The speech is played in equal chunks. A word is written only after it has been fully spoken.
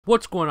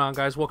What's going on,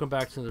 guys? Welcome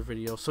back to another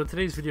video. So in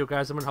today's video,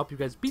 guys, I'm going to help you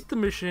guys beat the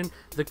mission,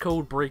 the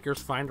Codebreakers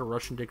Find a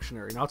Russian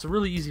Dictionary. Now, it's a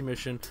really easy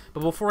mission, but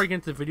before I get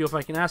into the video, if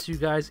I can ask you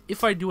guys,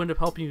 if I do end up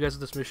helping you guys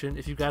with this mission,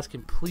 if you guys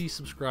can please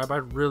subscribe,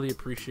 I'd really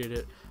appreciate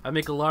it. I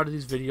make a lot of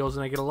these videos,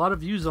 and I get a lot of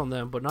views on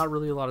them, but not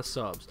really a lot of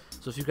subs.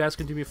 So if you guys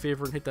can do me a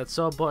favor and hit that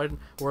sub button,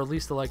 or at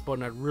least the like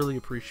button, I'd really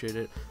appreciate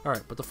it.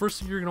 Alright, but the first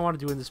thing you're going to want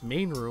to do in this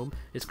main room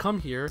is come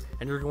here,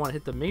 and you're going to want to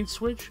hit the main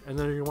switch, and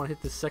then you're going to want to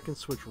hit the second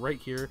switch right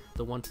here,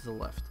 the one to the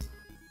left.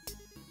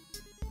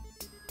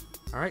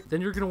 Alright,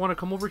 then you're going to want to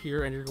come over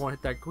here and you're going to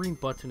hit that green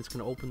button. It's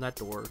going to open that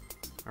door.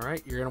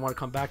 Alright, you're going to want to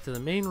come back to the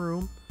main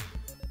room.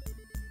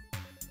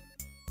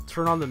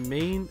 Turn on the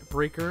main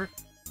breaker.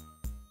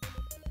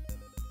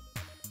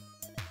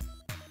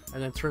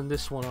 And then turn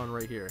this one on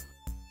right here.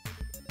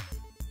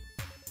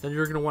 Then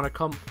you're going to want to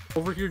come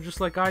over here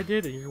just like I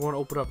did. And you're going to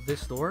open up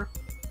this door.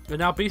 And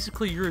now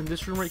basically you're in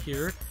this room right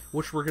here,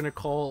 which we're going to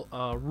call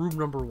room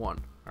number 1.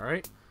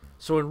 Alright.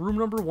 So in room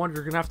number 1,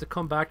 you're going to have to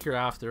come back here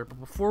after. But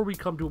before we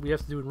come to what we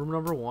have to do in room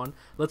number 1,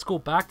 let's go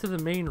back to the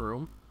main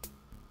room.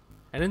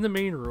 And in the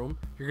main room,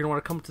 you're going to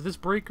want to come to this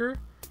breaker.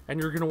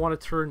 And you're going to want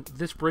to turn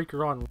this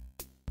breaker on.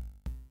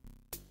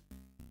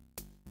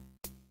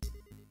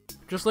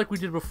 Just like we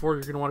did before,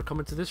 you're going to want to come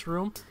into this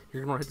room.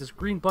 You're going to want to hit this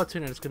green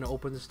button and it's going to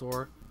open this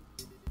door.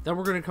 Then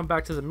we're going to come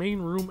back to the main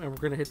room and we're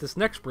going to hit this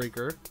next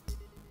breaker.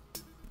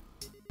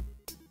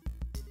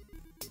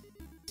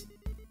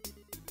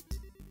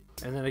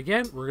 And then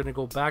again, we're going to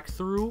go back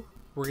through,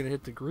 we're going to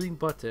hit the green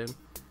button,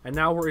 and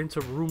now we're into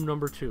room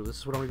number 2. This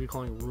is what I'm going to be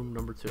calling room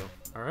number 2,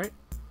 alright?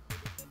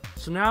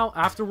 So now,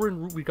 after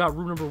we got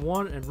room number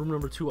 1 and room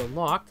number 2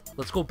 unlocked,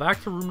 let's go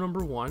back to room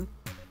number 1,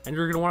 and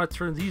you're going to want to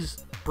turn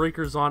these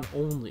breakers on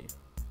only.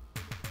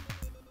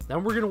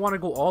 Then we're going to want to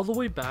go all the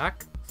way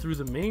back through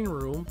the main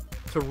room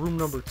to room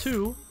number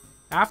 2.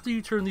 After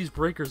you turn these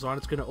breakers on,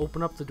 it's going to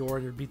open up the door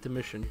and you beat the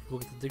mission. You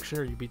look at the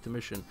dictionary, you beat the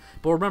mission.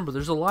 But remember,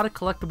 there's a lot of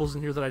collectibles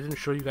in here that I didn't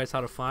show you guys how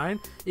to find.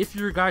 If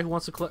you're a guy who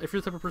wants to collect, if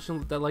you're the type of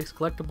person that likes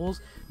collectibles,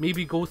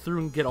 maybe go through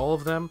and get all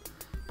of them.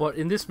 But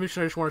in this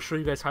mission, I just want to show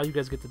you guys how you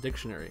guys get the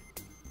dictionary.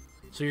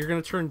 So you're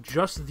going to turn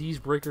just these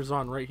breakers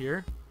on right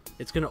here.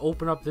 It's going to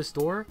open up this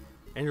door,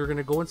 and you're going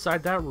to go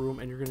inside that room,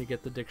 and you're going to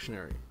get the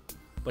dictionary.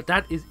 But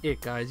that is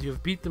it, guys. You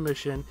have beat the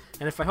mission,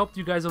 and if I helped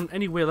you guys in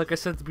any way, like I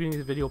said at the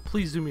beginning of the video,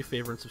 please do me a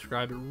favor and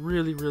subscribe. It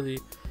really,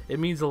 it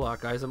means a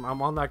lot, guys. I'm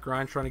on that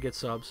grind trying to get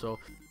subs, so.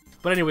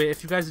 But anyway,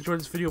 if you guys enjoyed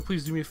this video,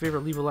 please do me a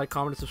favor, leave a like,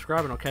 comment, and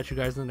subscribe, and I'll catch you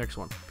guys in the next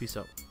one. Peace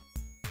out.